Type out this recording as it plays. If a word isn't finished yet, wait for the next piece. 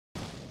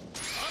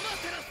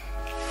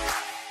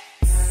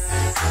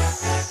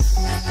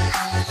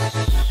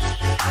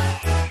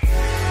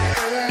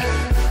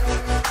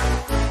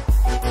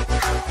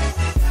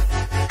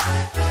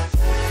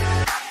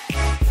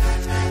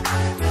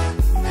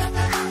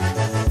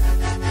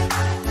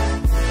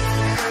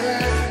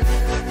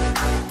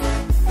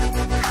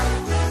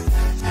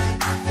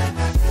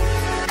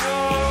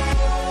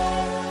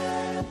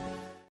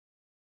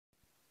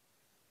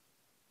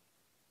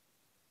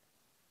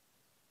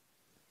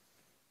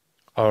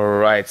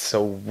Alright,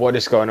 so what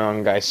is going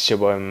on, guys? It's your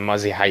boy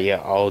Muzzy, how you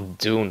all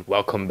doing?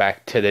 Welcome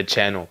back to the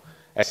channel.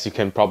 As you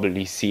can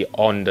probably see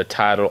on the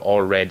title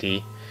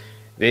already,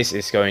 this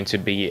is going to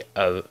be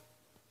a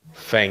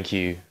thank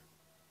you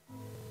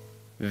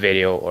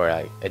video,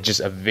 or just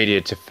a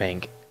video to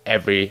thank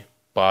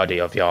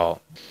everybody of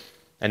y'all.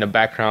 In the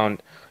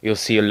background, you'll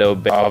see a little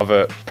bit of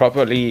a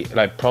probably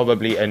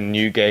a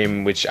new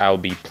game which I'll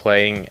be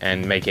playing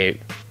and make a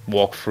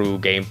walkthrough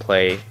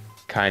gameplay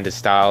kind of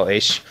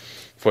style-ish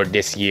for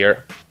this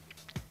year.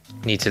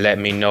 Need to let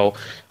me know.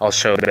 I'll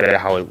show you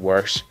how it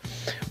works.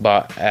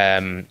 But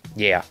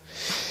yeah,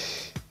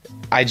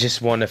 I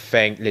just want to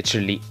thank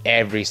literally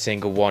every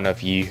single one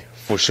of you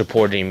for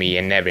supporting me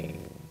and everything.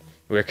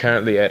 We're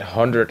currently at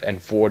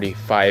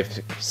 145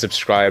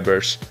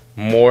 subscribers,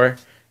 more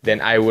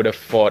than I would have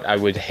thought I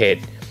would hit.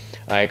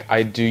 Like,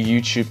 I do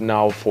YouTube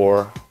now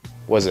for,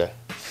 was it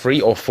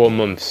 3 or 4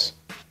 months,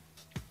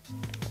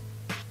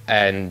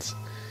 and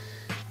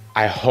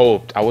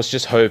I was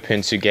just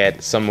hoping to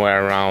get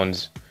somewhere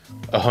around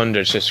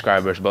 100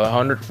 subscribers, but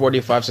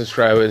 145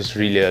 subscribers is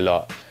really a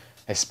lot,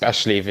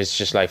 especially if it's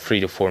just like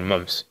 3 to 4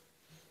 months.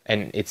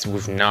 And it's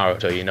with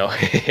Naruto, you know.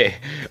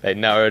 Like,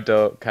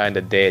 Naruto kind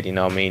of dead, you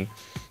know what I mean?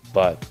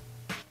 But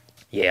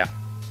yeah,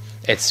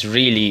 it's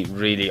really,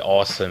 really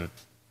awesome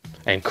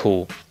and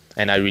cool.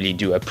 And I really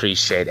do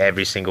appreciate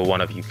every single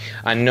one of you.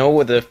 I know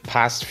with the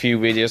past few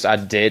videos I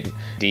did,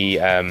 the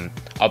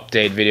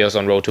update videos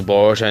on Naruto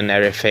Boruto and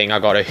everything, I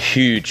got a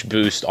huge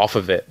boost off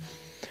of it.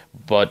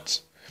 But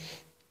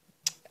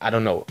I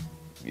don't know,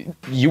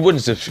 you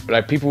wouldn't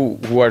like, people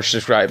who are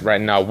subscribed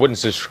right now wouldn't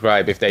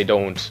subscribe if they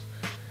don't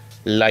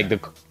like the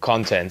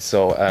content.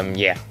 So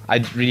yeah, I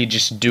really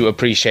just do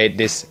appreciate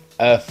this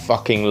a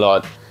fucking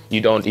lot.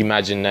 You don't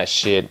imagine that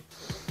shit.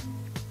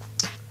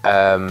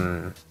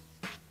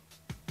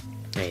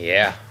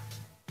 Yeah,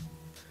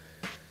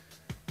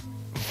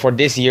 for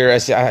this year,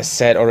 as I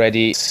said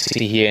already,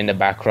 see here in the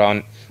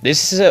background,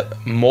 this is a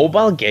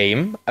mobile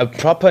game, a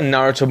proper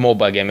Naruto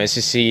mobile game. As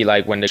you see,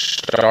 like, when they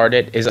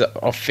started, is an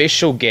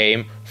official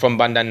game from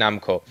Bandai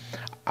Namco.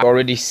 I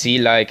already see,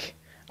 like,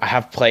 I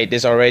have played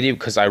this already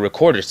because I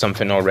recorded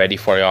something already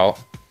for y'all.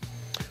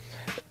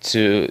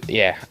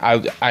 Yeah,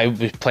 I'll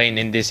be playing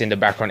in this in the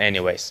background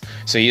anyways,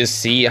 so you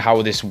see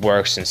how this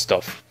works and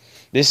stuff.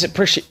 This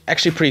is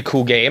actually pretty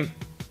cool game.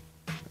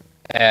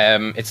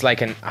 It's like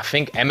an, I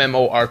think,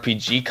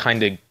 MMORPG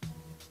kind of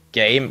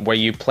game where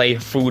you play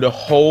through the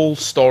whole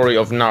story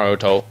of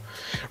Naruto.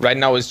 Right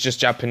now it's just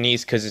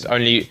Japanese because it's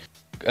only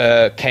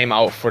came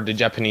out for the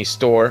Japanese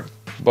store,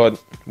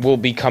 but will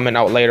be coming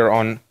out later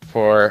on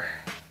for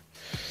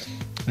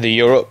the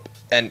Europe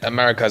and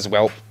America as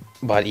well.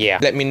 But yeah,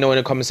 let me know in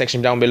the comment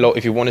section down below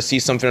if you want to see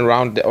something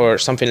around or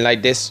something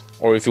like this,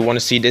 or if you want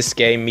to see this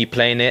game, me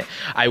playing it.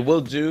 I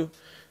will do,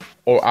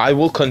 or I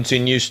will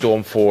continue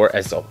Storm 4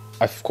 as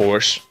of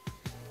course.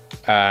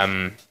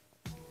 Right,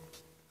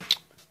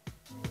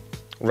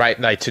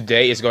 like,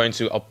 today is going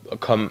to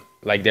come,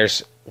 like,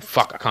 there's,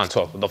 fuck, I can't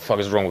talk, what the fuck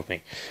is wrong with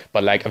me?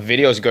 But like, a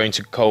video is going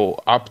to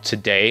go up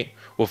today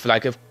with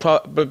like a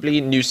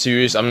probably new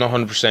series. I'm not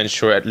 100%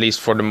 sure, at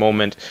least for the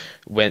moment,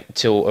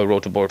 till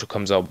Naruto Boruto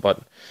comes out.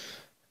 But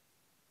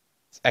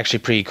it's actually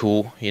pretty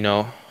cool, you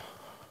know.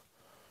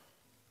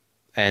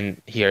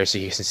 And here, as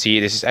you can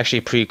see, this is actually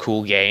a pretty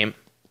cool game.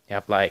 You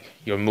have like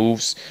your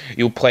moves.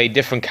 You'll play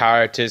different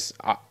characters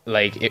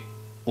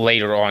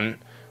later on.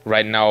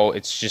 Right now,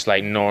 it's just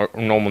like normal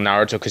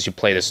Naruto because you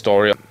play the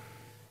story,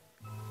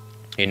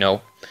 you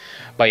know.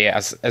 But yeah,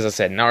 as I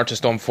said, Naruto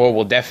Storm 4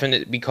 will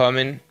definitely be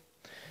coming.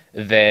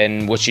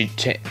 Then what you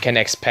can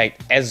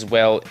expect as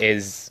well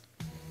is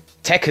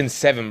Tekken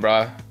 7,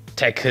 bruh.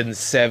 Tekken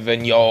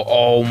 7, yo,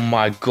 oh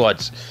my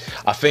god.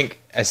 I think,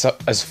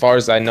 as far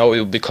as I know, it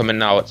will be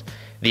coming out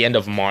the end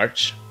of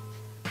March.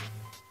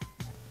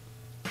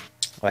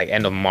 Like,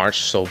 end of March,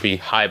 so be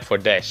hyped for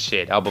that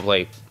shit. I'll be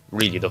like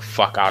really the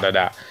fuck out of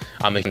that.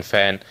 I'm a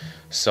fan,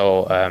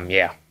 so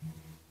yeah.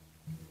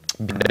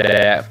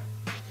 Yeah,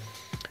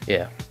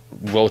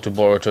 Naruto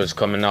Boruto is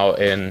coming out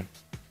in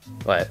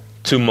like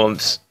 2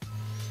 months,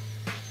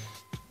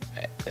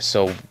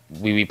 so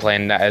we be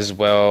playing that as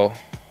well.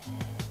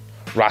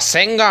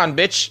 Rasengan,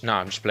 bitch. Nah,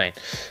 I'm just playing.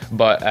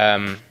 But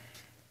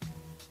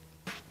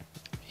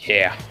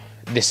yeah,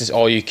 this is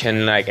all you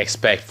can like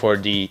expect for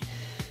the,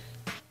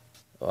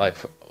 like,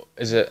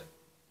 is it,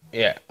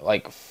 yeah,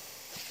 like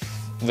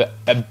the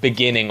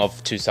beginning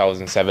of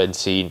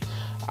 2017.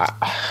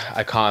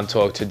 I can't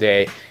talk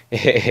today.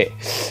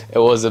 It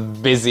was a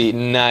busy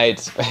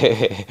night.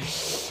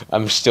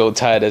 I'm still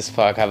tired as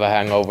fuck. I have a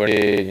hangover,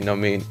 you know what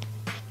I mean?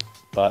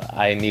 But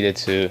I needed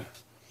to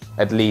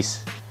at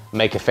least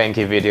make a thank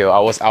you video. I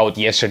was out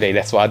yesterday,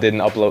 that's why I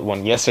didn't upload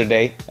one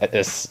yesterday,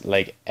 as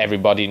like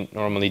everybody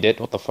normally did.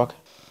 What the fuck?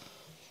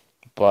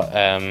 But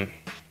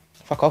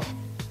fuck off.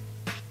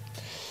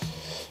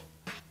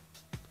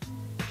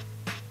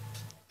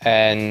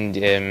 And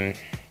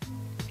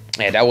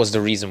yeah, that was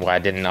the reason why I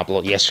didn't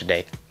upload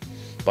yesterday.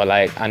 But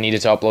like, I needed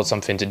to upload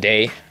something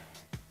today.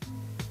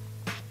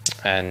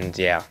 And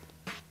yeah,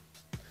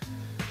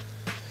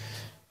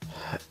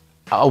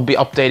 I'll be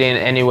updating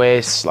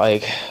anyways,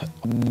 like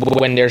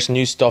when there's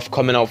new stuff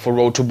coming out for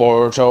Road to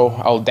Boruto,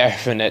 I'll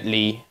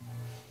definitely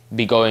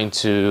be going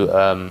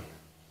to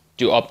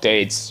do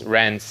updates,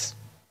 rants.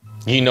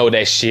 You know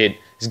that shit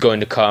is going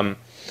to come.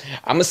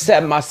 I'm gonna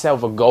set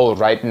myself a goal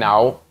right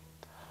now.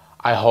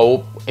 I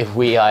hope if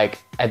we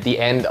like at the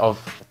end of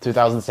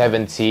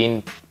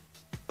 2017,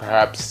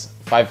 perhaps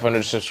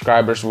 500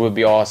 subscribers would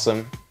be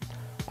awesome.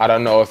 I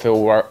don't know if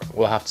it'll work,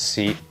 we'll have to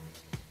see.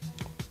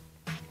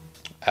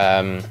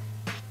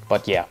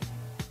 But yeah,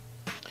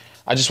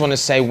 I just want to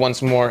say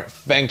once more,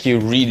 thank you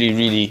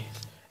really,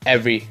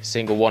 every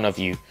single one of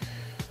you.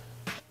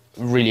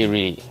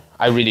 Really,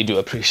 I really do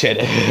appreciate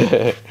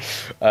it.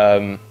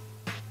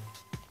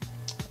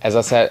 As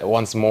I said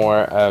once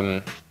more,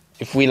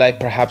 if we like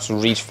perhaps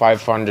reach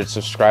 500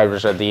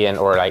 subscribers at the end,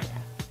 or like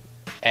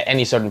at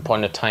any certain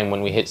point of time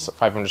when we hit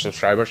 500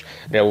 subscribers,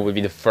 there will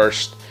be the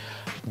first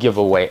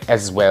giveaway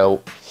as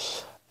well.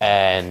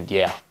 And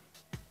yeah,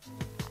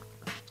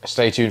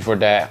 stay tuned for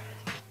that.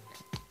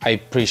 I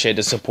appreciate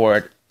the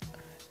support.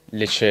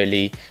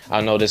 Literally,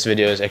 I know this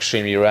video is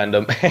extremely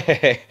random.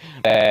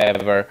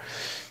 Whatever.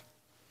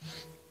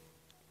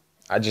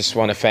 I just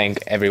want to thank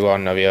every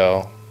one of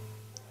y'all.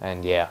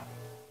 And yeah,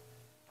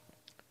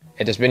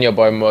 it has been your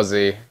boy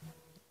Mozzie.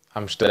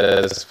 I'm still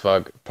as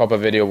fuck. Proper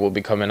video will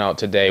be coming out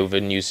today with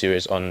a new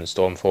series on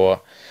Storm 4.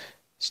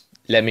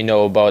 Let me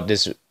know about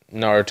this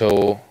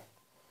Naruto.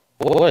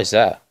 What is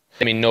that?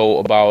 Let me know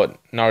about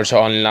Naruto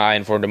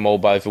Online for the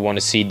mobile if you want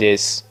to see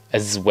this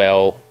as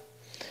well.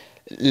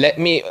 Let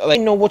me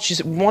know what you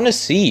want to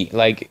see.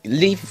 Like,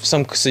 leave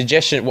some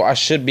suggestion what I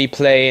should be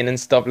playing and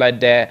stuff like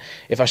that.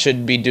 If I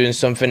should be doing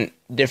something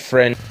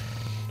different,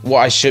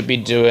 what I should be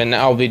doing,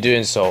 I'll be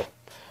doing so.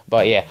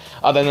 But yeah,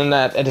 other than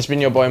that, it has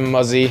been your boy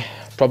Muzzy.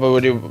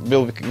 Probably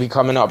will be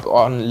coming up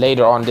on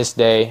later on this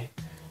day.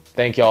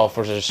 Thank y'all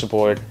for the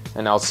support,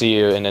 and I'll see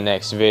you in the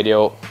next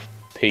video.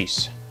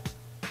 Peace.